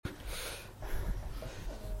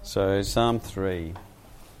So Psalm 3.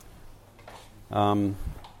 I'll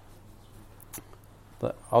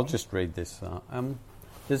just read this.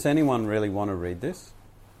 Does anyone really want to read this?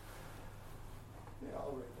 Yeah,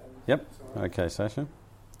 I'll read that. Yep. Sorry. Okay, Sasha.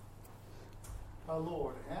 O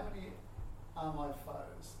Lord, how many are my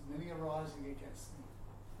foes? Many are rising against me.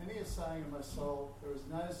 Many are saying in my soul, there is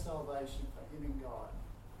no salvation for him in God.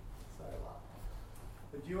 Selah.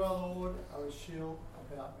 But you, O Lord, are a shield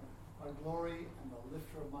about me, my glory and the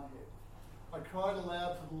lifter of my head. I cried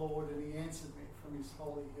aloud to the Lord, and he answered me from his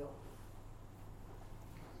holy hill.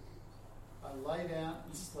 I lay down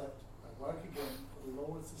and slept. I woke again, for the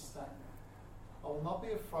Lord sustained me. I will not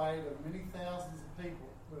be afraid of many thousands of people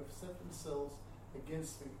who have set themselves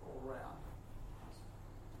against me all round.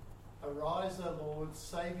 Arise, O Lord,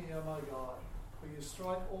 save me, O my God, for you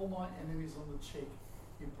strike all my enemies on the cheek.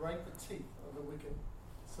 You break the teeth of the wicked.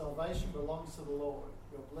 Salvation belongs to the Lord.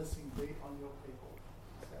 Your blessing be on your people.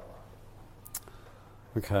 Selah.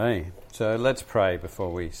 Okay, so let's pray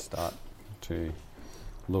before we start to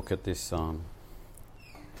look at this psalm.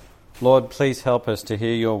 Lord, please help us to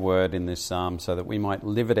hear your word in this psalm so that we might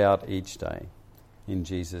live it out each day. In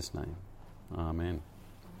Jesus' name, amen.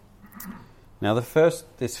 Now the first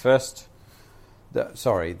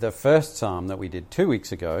psalm that we did 2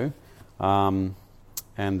 weeks ago, and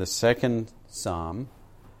the second psalm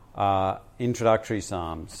are introductory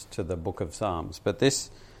psalms to the book of Psalms. But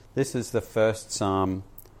this is the first psalm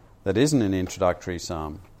that isn't an introductory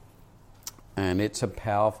psalm. And it's a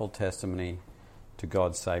powerful testimony to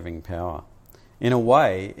God's saving power. In a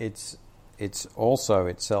way, it's also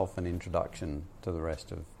itself an introduction to the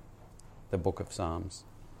rest of the book of Psalms.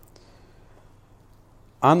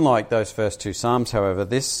 Unlike those first two psalms, however,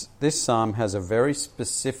 this psalm has a very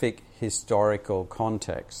specific historical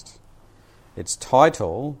context. Its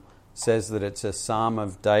title says that it's a psalm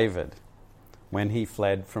of David when he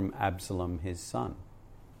fled from Absalom, his son.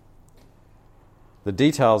 The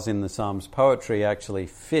details in the psalm's poetry actually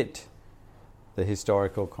fit the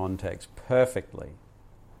historical context perfectly.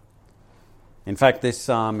 In fact, this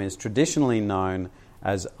psalm is traditionally known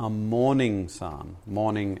as a morning psalm,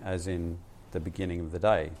 morning as in the beginning of the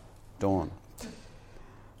day, dawn.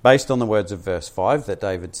 Based on the words of verse 5 that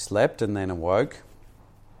David slept and then awoke,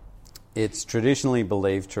 it's traditionally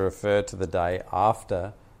believed to refer to the day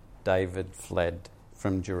after David fled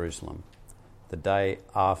from Jerusalem, the day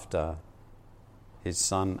after his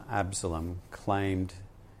son Absalom claimed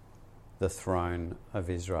the throne of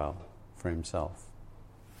Israel for himself.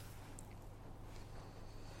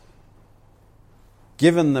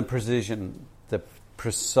 Given the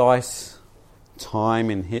precise time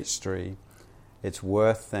in history, it's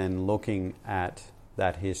worth then looking at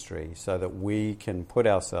that history so that we can put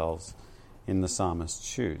ourselves in the psalmist's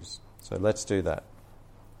shoes. So let's do that.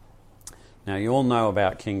 Now, you all know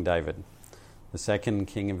about King David, the second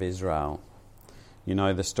king of Israel. You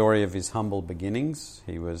know the story of his humble beginnings.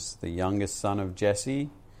 He was the youngest son of Jesse,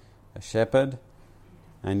 a shepherd,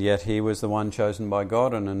 and yet he was the one chosen by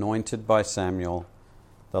God and anointed by Samuel,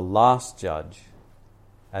 the last judge,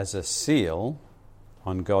 as a seal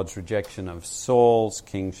on God's rejection of Saul's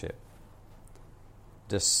kingship.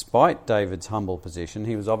 Despite David's humble position,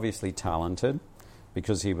 he was obviously talented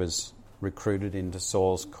because he was recruited into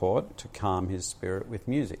Saul's court to calm his spirit with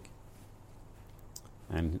music.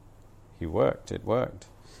 And it worked.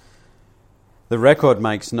 The record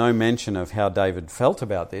makes no mention of how David felt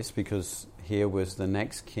about this because here was the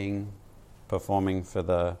next king performing for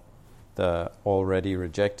the already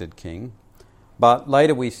rejected king. But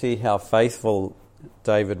later we see how faithful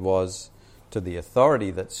David was to the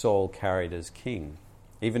authority that Saul carried as king,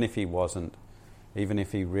 even if he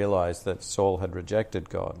realized that Saul had rejected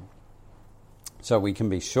God. So we can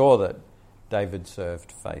be sure that David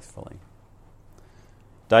served faithfully.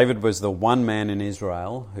 David was the one man in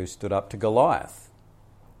Israel who stood up to Goliath,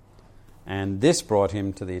 and this brought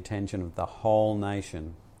him to the attention of the whole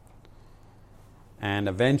nation and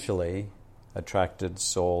eventually attracted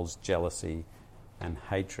Saul's jealousy and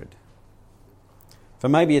hatred. For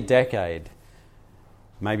maybe a decade,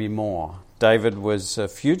 maybe more, David was a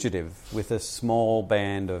fugitive with a small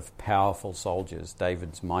band of powerful soldiers,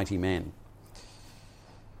 David's mighty men.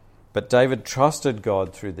 But David trusted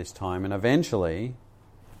God through this time, and eventually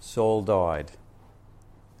Saul died.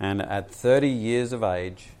 And at 30 years of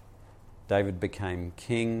age, David became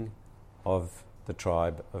king of the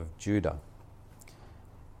tribe of Judah.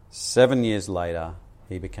 7 years later,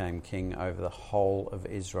 he became king over the whole of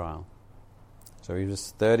Israel. So he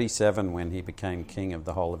was 37 when he became king of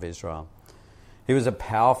the whole of Israel. He was a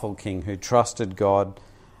powerful king who trusted God,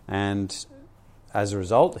 and as a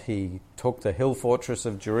result, he took the hill fortress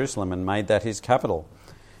of Jerusalem and made that his capital.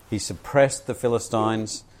 He suppressed the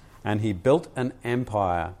Philistines, and he built an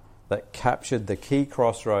empire that captured the key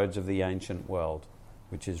crossroads of the ancient world,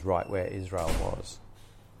 which is right where Israel was.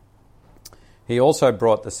 He also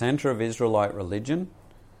brought the centre of Israelite religion,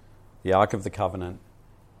 the Ark of the Covenant,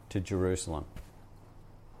 to Jerusalem.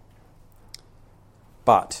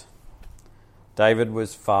 But David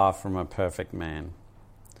was far from a perfect man.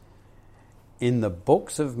 In the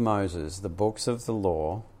books of Moses, the books of the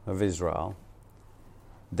law of Israel,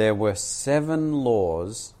 there were 7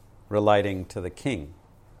 laws relating to the king,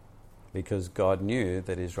 because God knew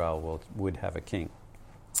that Israel would have a king.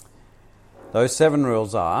 Those 7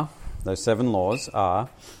 laws are,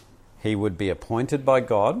 he would be appointed by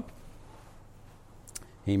God,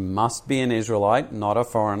 he must be an Israelite, not a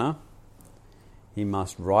foreigner, he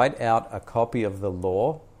must write out a copy of the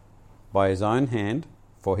law by his own hand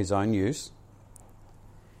for his own use,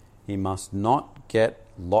 he must not get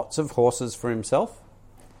lots of horses for himself.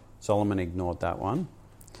 Solomon ignored that one.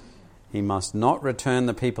 He must not return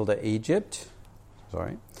the people to Egypt.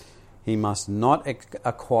 He must not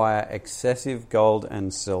acquire excessive gold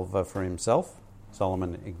and silver for himself.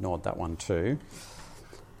 Solomon ignored that one too.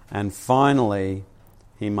 And finally,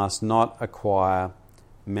 he must not acquire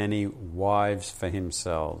many wives for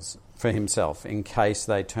himself in case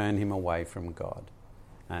they turn him away from God.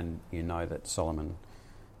 And you know that Solomon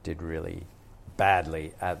did really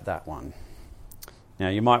badly at that one. Now,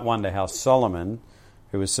 you might wonder how Solomon,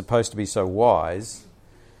 who was supposed to be so wise,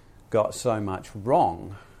 got so much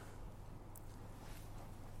wrong.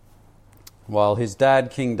 While his dad,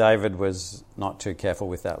 King David, was not too careful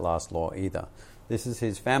with that last law either. This is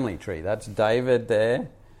his family tree. That's David there,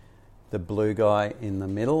 the blue guy in the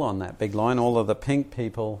middle on that big line. All of the pink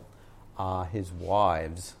people are his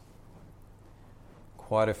wives.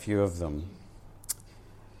 Quite a few of them.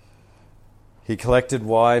 He collected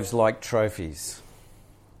wives like trophies.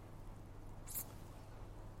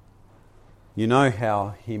 You know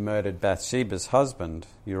how he murdered Bathsheba's husband,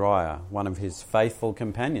 Uriah, one of his faithful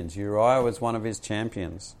companions. Uriah was one of his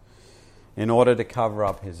champions in order to cover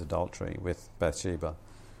up his adultery with Bathsheba.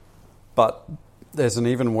 But there's an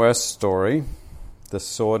even worse story, the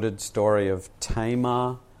sordid story of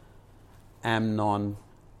Tamar, Amnon,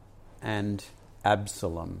 and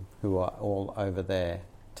Absalom, who are all over there.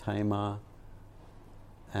 Tamar,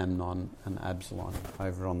 Amnon, and Absalom,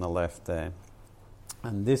 over on the left there.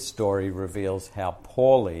 And this story reveals how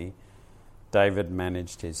poorly David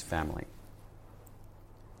managed his family.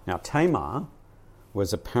 Now, Tamar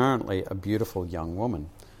was apparently a beautiful young woman,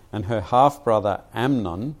 and her half-brother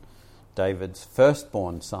Amnon, David's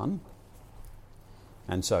firstborn son,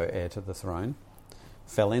 and so heir to the throne,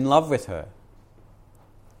 fell in love with her.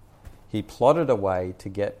 He plotted a way to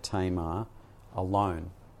get Tamar alone,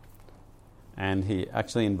 and he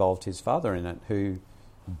actually involved his father in it, who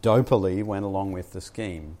dopily went along with the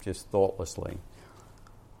scheme, just thoughtlessly.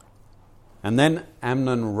 And then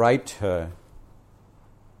Amnon raped her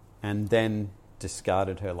and then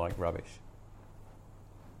discarded her like rubbish.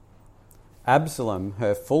 Absalom,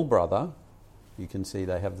 her full brother, you can see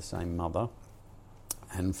they have the same mother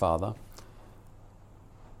and father,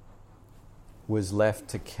 was left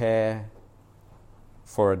to care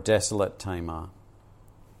for a desolate Tamar.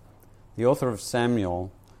 The author of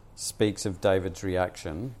Samuel speaks of David's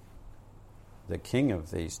reaction, the king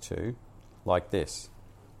of these two, like this.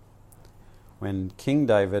 When King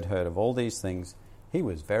David heard of all these things, he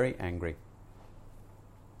was very angry.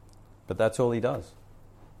 But that's all he does.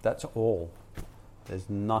 That's all. There's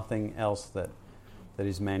nothing else that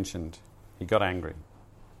is mentioned. He got angry.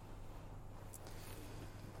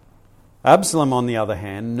 Absalom, on the other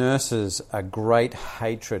hand, nurses a great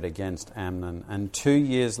hatred against Amnon, and 2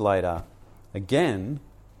 years later, again,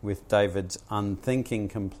 with David's unthinking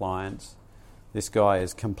compliance, this guy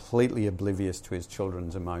is completely oblivious to his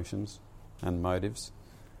children's emotions and motives.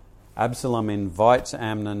 Absalom invites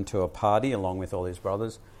Amnon to a party along with all his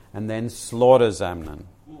brothers and then slaughters Amnon.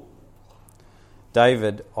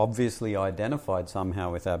 David obviously identified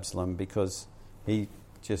somehow with Absalom because he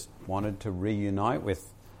just wanted to reunite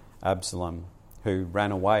with Absalom, who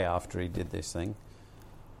ran away after he did this thing.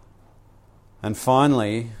 And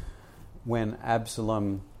finally, when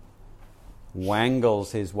Absalom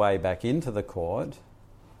wangles his way back into the court,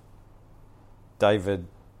 David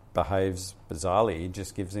behaves bizarrely. He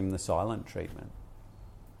just gives him the silent treatment.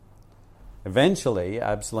 Eventually,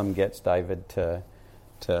 Absalom gets David to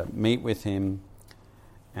meet with him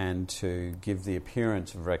and to give the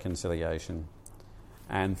appearance of reconciliation.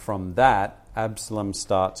 And from that, Absalom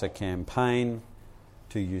starts a campaign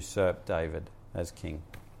to usurp David as king.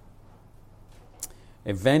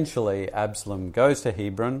 Eventually, Absalom goes to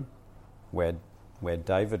Hebron, where where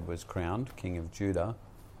David was crowned, king of Judah,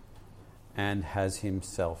 and has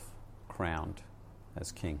himself crowned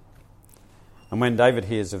as king. And when David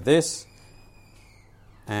hears of this,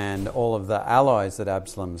 and all of the allies that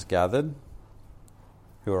Absalom's gathered,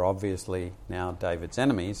 who are obviously now David's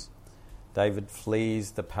enemies, David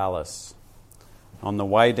flees the palace. On the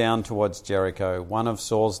way down towards Jericho, one of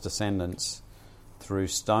Saul's descendants threw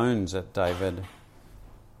stones at David,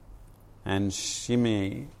 and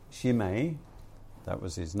Shimei, that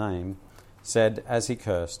was his name, said as he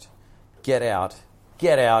cursed, get out,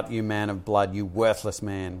 you man of blood, you worthless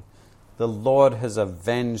man. The Lord has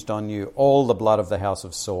avenged on you all the blood of the house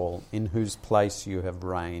of Saul, in whose place you have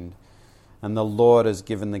reigned. And the Lord has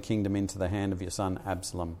given the kingdom into the hand of your son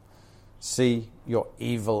Absalom. See, your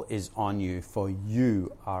evil is on you, for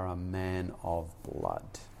you are a man of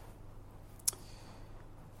blood.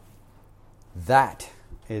 That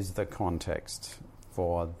is the context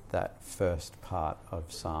for that first part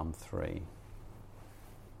of Psalm 3.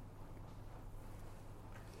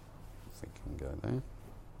 If we can go there.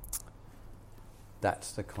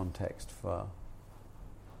 That's the context for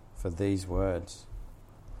these words.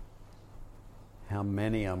 How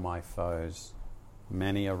many are my foes?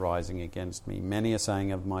 Many are rising against me. Many are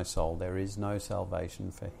saying of my soul, there is no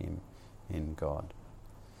salvation for him in God.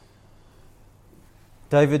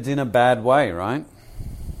 David's in a bad way, right?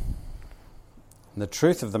 And the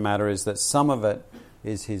truth of the matter is that some of it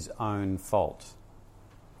is his own fault.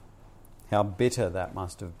 How bitter that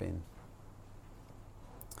must have been.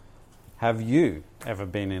 Have you ever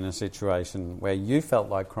been in a situation where you felt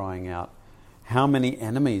like crying out, how many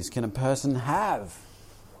enemies can a person have?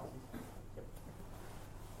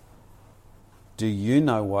 Do you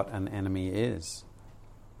know what an enemy is?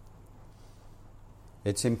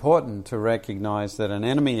 It's important to recognize that an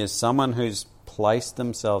enemy is someone who's placed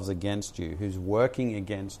themselves against you, who's working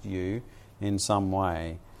against you in some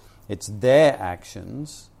way. It's their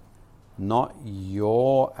actions, not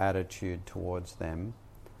your attitude towards them,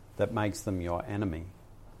 that makes them your enemy.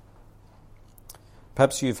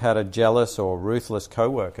 Perhaps you've had a jealous or ruthless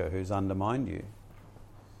co-worker who's undermined you.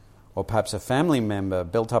 Or perhaps a family member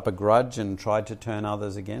built up a grudge and tried to turn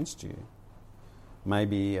others against you.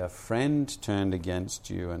 Maybe a friend turned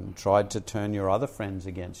against you and tried to turn your other friends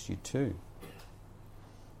against you too.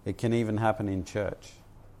 It can even happen in church,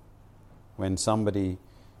 when somebody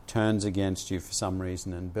turns against you for some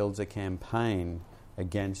reason and builds a campaign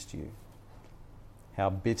against you. How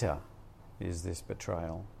bitter is this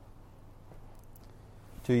betrayal?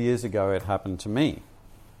 2 years ago it happened to me.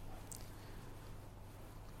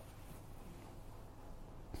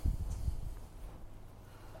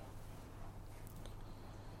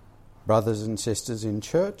 Brothers and sisters in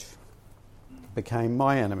church became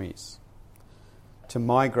my enemies, to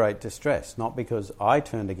my great distress, not because I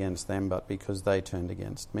turned against them, but because they turned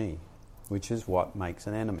against me, which is what makes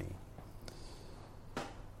an enemy.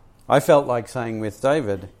 I felt like saying with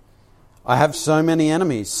David, I have so many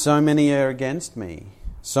enemies, so many are against me,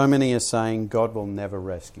 so many are saying God will never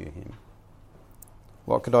rescue him.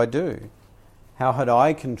 What could I do? How had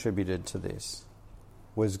I contributed to this?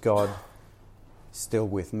 Was God still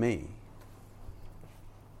with me?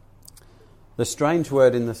 The strange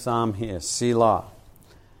word in the psalm here, Selah,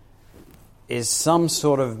 is some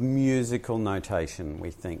sort of musical notation,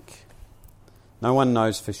 we think. No one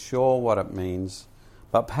knows for sure what it means,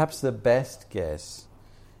 but perhaps the best guess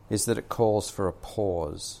is that it calls for a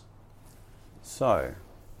pause. So,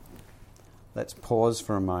 let's pause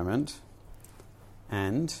for a moment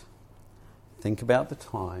and think about the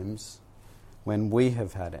times when we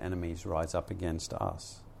have had enemies rise up against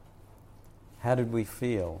us. How did we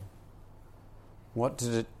feel? What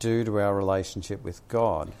did it do to our relationship with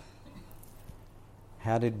God?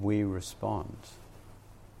 How did we respond?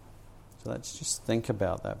 So let's just think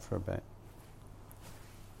about that for a bit.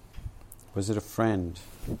 Was it a friend?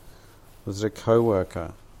 Was it a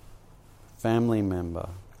co-worker? Family member?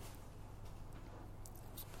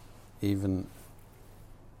 Even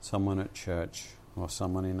someone at church or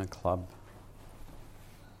someone in a club?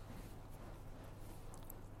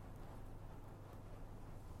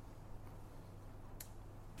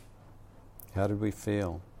 How did we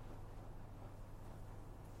feel?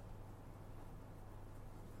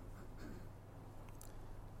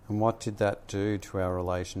 And what did that do to our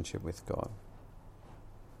relationship with God?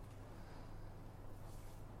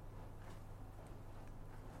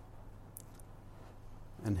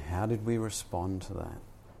 And how did we respond to that?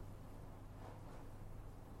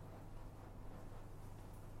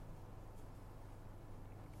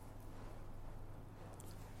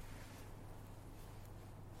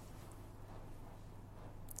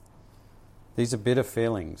 These are bitter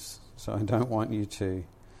feelings, so I don't want you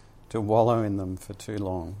to wallow in them for too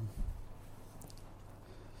long.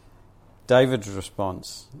 David's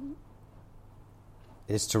response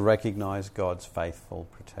is to recognize God's faithful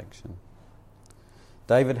protection.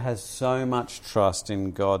 David has so much trust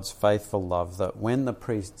in God's faithful love that when the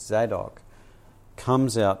priest Zadok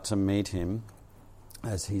comes out to meet him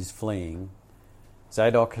as he's fleeing,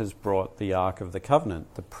 Zadok has brought the Ark of the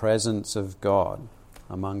Covenant, the presence of God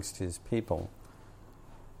amongst his people.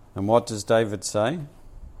 And what does David say?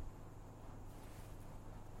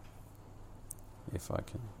 If I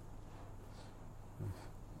can.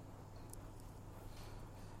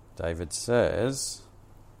 David says,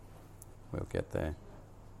 we'll get there.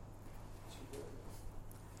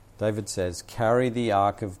 David says, carry the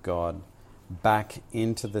ark of God back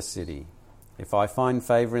into the city. If I find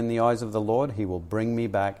favour in the eyes of the Lord, he will bring me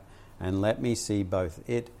back and let me see both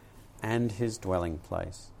it and his dwelling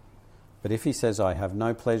place. But if he says, I have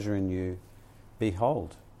no pleasure in you,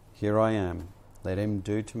 behold, here I am. Let him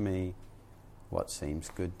do to me what seems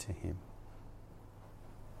good to him.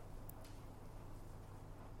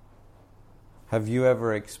 Have you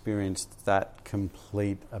ever experienced that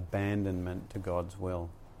complete abandonment to God's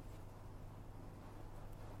will?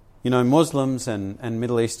 You know, Muslims and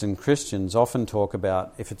Middle Eastern Christians often talk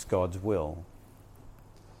about if it's God's will.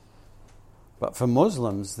 But for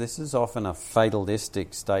Muslims, this is often a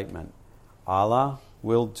fatalistic statement. Allah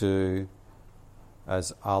will do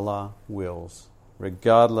as Allah wills,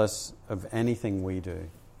 regardless of anything we do.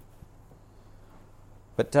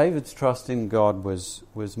 But David's trust in God was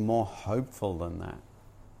more hopeful than that.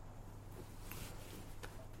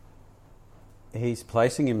 He's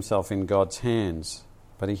placing himself in God's hands,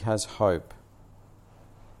 but he has hope.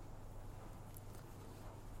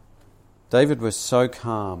 David was so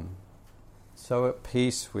calm, so at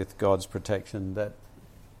peace with God's protection that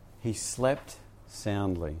he slept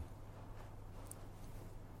soundly.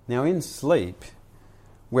 Now, in sleep,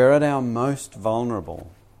 we're at our most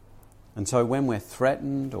vulnerable. And so when we're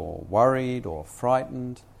threatened or worried or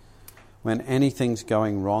frightened, when anything's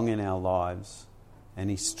going wrong in our lives,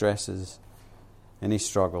 any stresses, any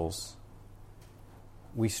struggles,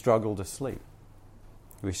 we struggle to sleep.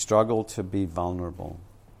 We struggle to be vulnerable.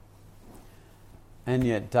 And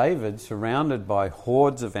yet David, surrounded by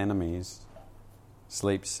hordes of enemies,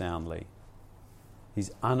 sleeps soundly.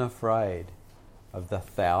 He's unafraid of the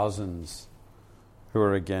thousands who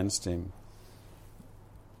are against him,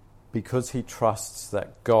 because he trusts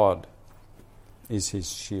that God is his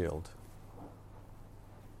shield.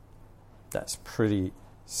 That's pretty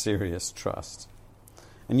serious trust.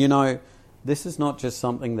 And you know, this is not just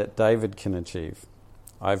something that David can achieve.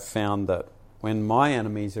 I've found that when my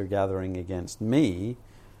enemies are gathering against me,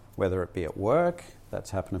 whether it be at work,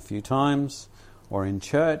 that's happened a few times, or in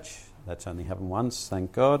church, that's only happened once,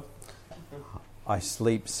 thank God, I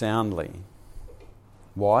sleep soundly.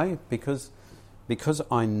 Why? Because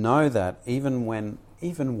I know that even when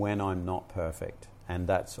I'm not perfect, and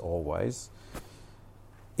that's always,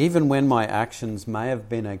 even when my actions may have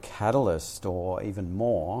been a catalyst or even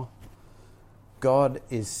more, God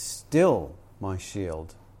is still my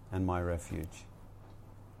shield and my refuge.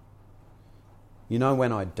 You know,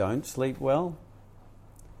 when I don't sleep well,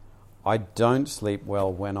 I don't sleep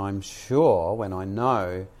well when I'm sure, when I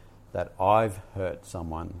know that I've hurt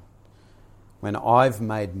someone, when I've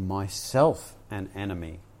made myself an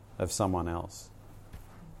enemy of someone else.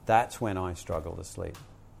 That's when I struggle to sleep.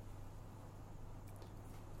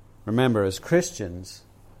 Remember, as Christians,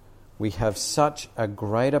 we have such a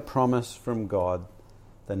greater promise from God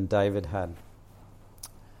than David had,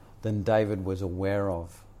 than David was aware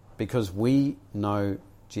of, because we know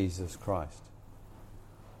Jesus Christ.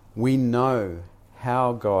 We know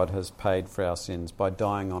how God has paid for our sins by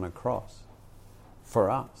dying on a cross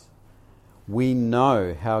for us. We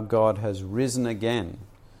know how God has risen again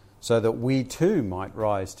so that we too might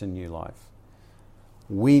rise to new life.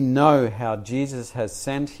 We know how Jesus has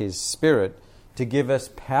sent his Spirit to give us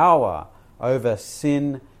power over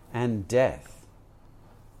sin and death.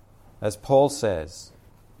 As Paul says,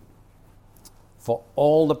 for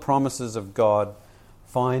all the promises of God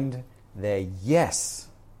find their yes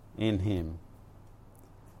in him.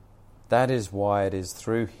 That is why it is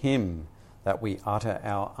through him that we utter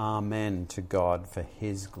our amen to God for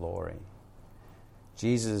his glory.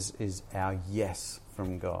 Jesus is our yes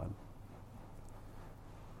from God.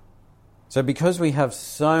 So because we have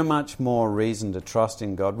so much more reason to trust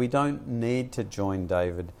in God, we don't need to join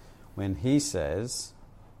David when he says,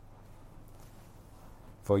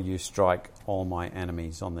 for you strike all my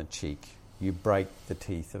enemies on the cheek, you break the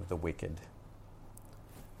teeth of the wicked.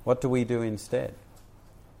 What do we do instead?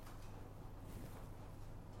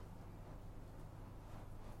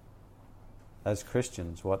 as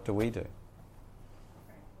Christians, what do? We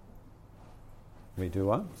do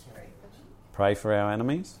what? Pray for our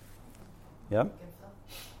enemies. Yep.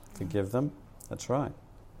 Forgive them. That's right.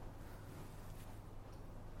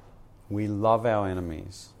 We love our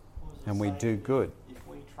enemies and we do good. If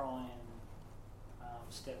we try and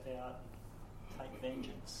step out and take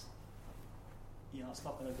vengeance, it's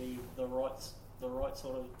not going to be the right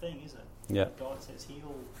sort of thing, is it? Yeah. God says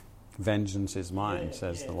He'll. Vengeance is mine,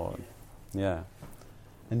 says the Lord. Yeah.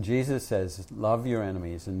 And Jesus says, love your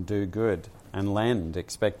enemies and do good and lend,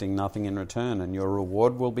 expecting nothing in return, and your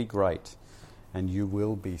reward will be great, and you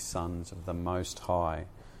will be sons of the Most High,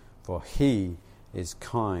 for He is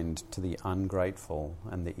kind to the ungrateful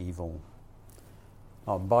and the evil.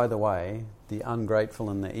 Oh, by the way, the ungrateful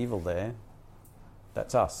and the evil there,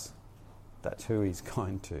 that's us. That's who He's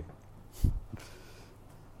kind to.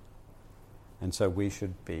 And so we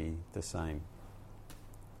should be the same.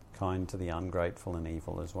 Kind to the ungrateful and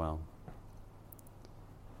evil as well.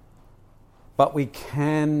 But we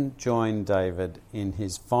can join David in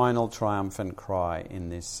his final triumphant cry in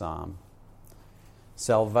this psalm.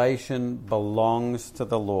 Salvation belongs to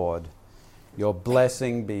the Lord. Your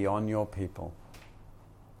blessing be on your people.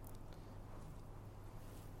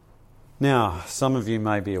 Now, some of you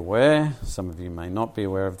may be aware, some of you may not be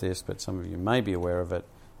aware of this, but some of you may be aware of it,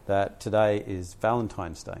 that today is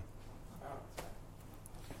Valentine's Day.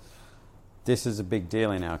 This is a big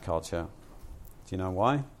deal in our culture. Do you know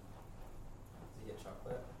why? To get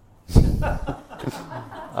chocolate?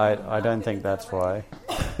 I don't think that's why.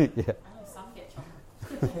 Yeah. Some get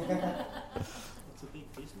chocolate. It's a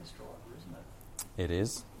big business driver, isn't it? It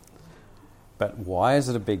is. But why is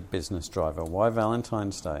it a big business driver? Why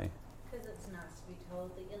Valentine's Day? Because it's nice to be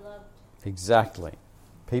told that you're loved. Exactly.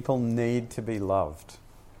 People need to be loved.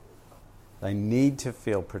 They need to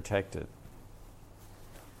feel protected.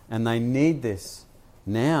 And they need this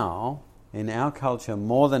now in our culture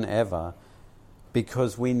more than ever,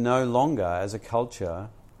 because we no longer, as a culture,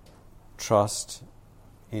 trust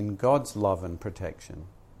in God's love and protection.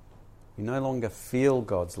 We no longer feel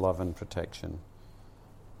God's love and protection.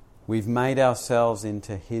 We've made ourselves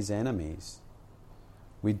into His enemies.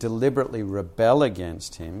 We deliberately rebel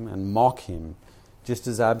against Him and mock Him, just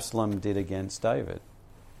as Absalom did against David.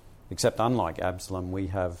 Except unlike Absalom, we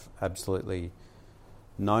have absolutely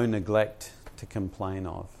no neglect to complain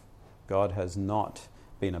of. God has not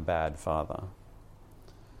been a bad father.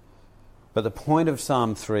 But the point of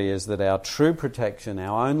Psalm 3 is that our true protection,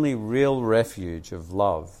 our only real refuge of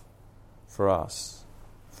love for us,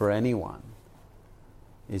 for anyone,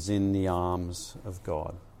 is in the arms of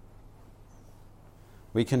God.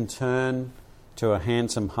 We can turn to a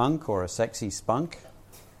handsome hunk or a sexy spunk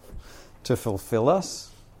to fulfill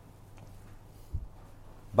us,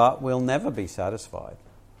 but we'll never be satisfied.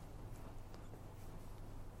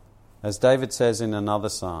 As David says in another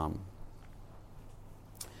psalm,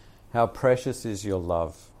 how precious is your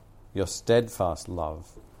love, your steadfast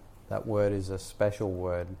love. That word is a special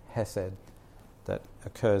word, hesed, that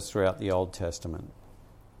occurs throughout the Old Testament.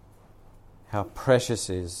 How precious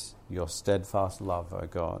is your steadfast love, O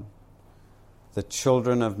God. The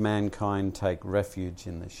children of mankind take refuge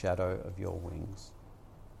in the shadow of your wings.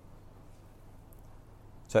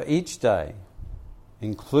 So each day,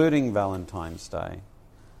 including Valentine's Day,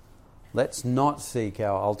 let's not seek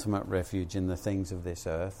our ultimate refuge in the things of this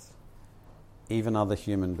earth, even other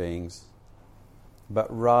human beings, but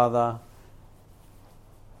rather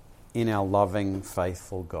in our loving,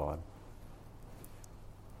 faithful God.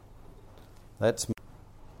 Let's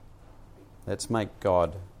make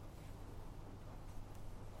God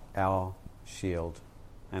our shield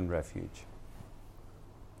and refuge.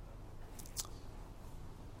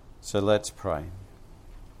 So let's pray.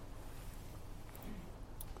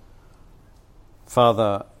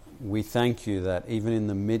 Father, we thank you that even in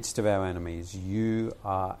the midst of our enemies, you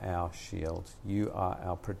are our shield. You are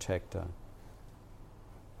our protector.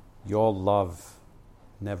 Your love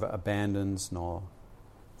never abandons nor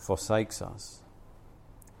forsakes us.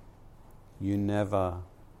 You never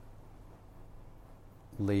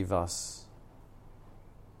leave us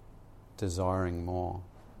desiring more.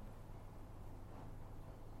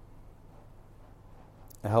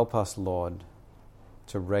 Help us, Lord,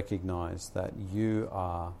 to recognize that you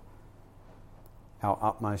are our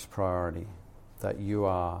utmost priority, that you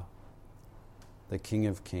are the King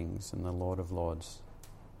of Kings and the Lord of Lords,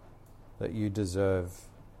 that you deserve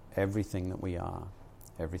everything that we are,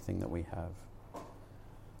 everything that we have.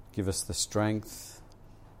 Give us the strength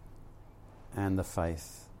and the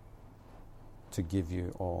faith to give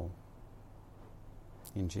you all.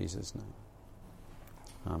 In Jesus' name.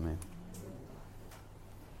 Amen.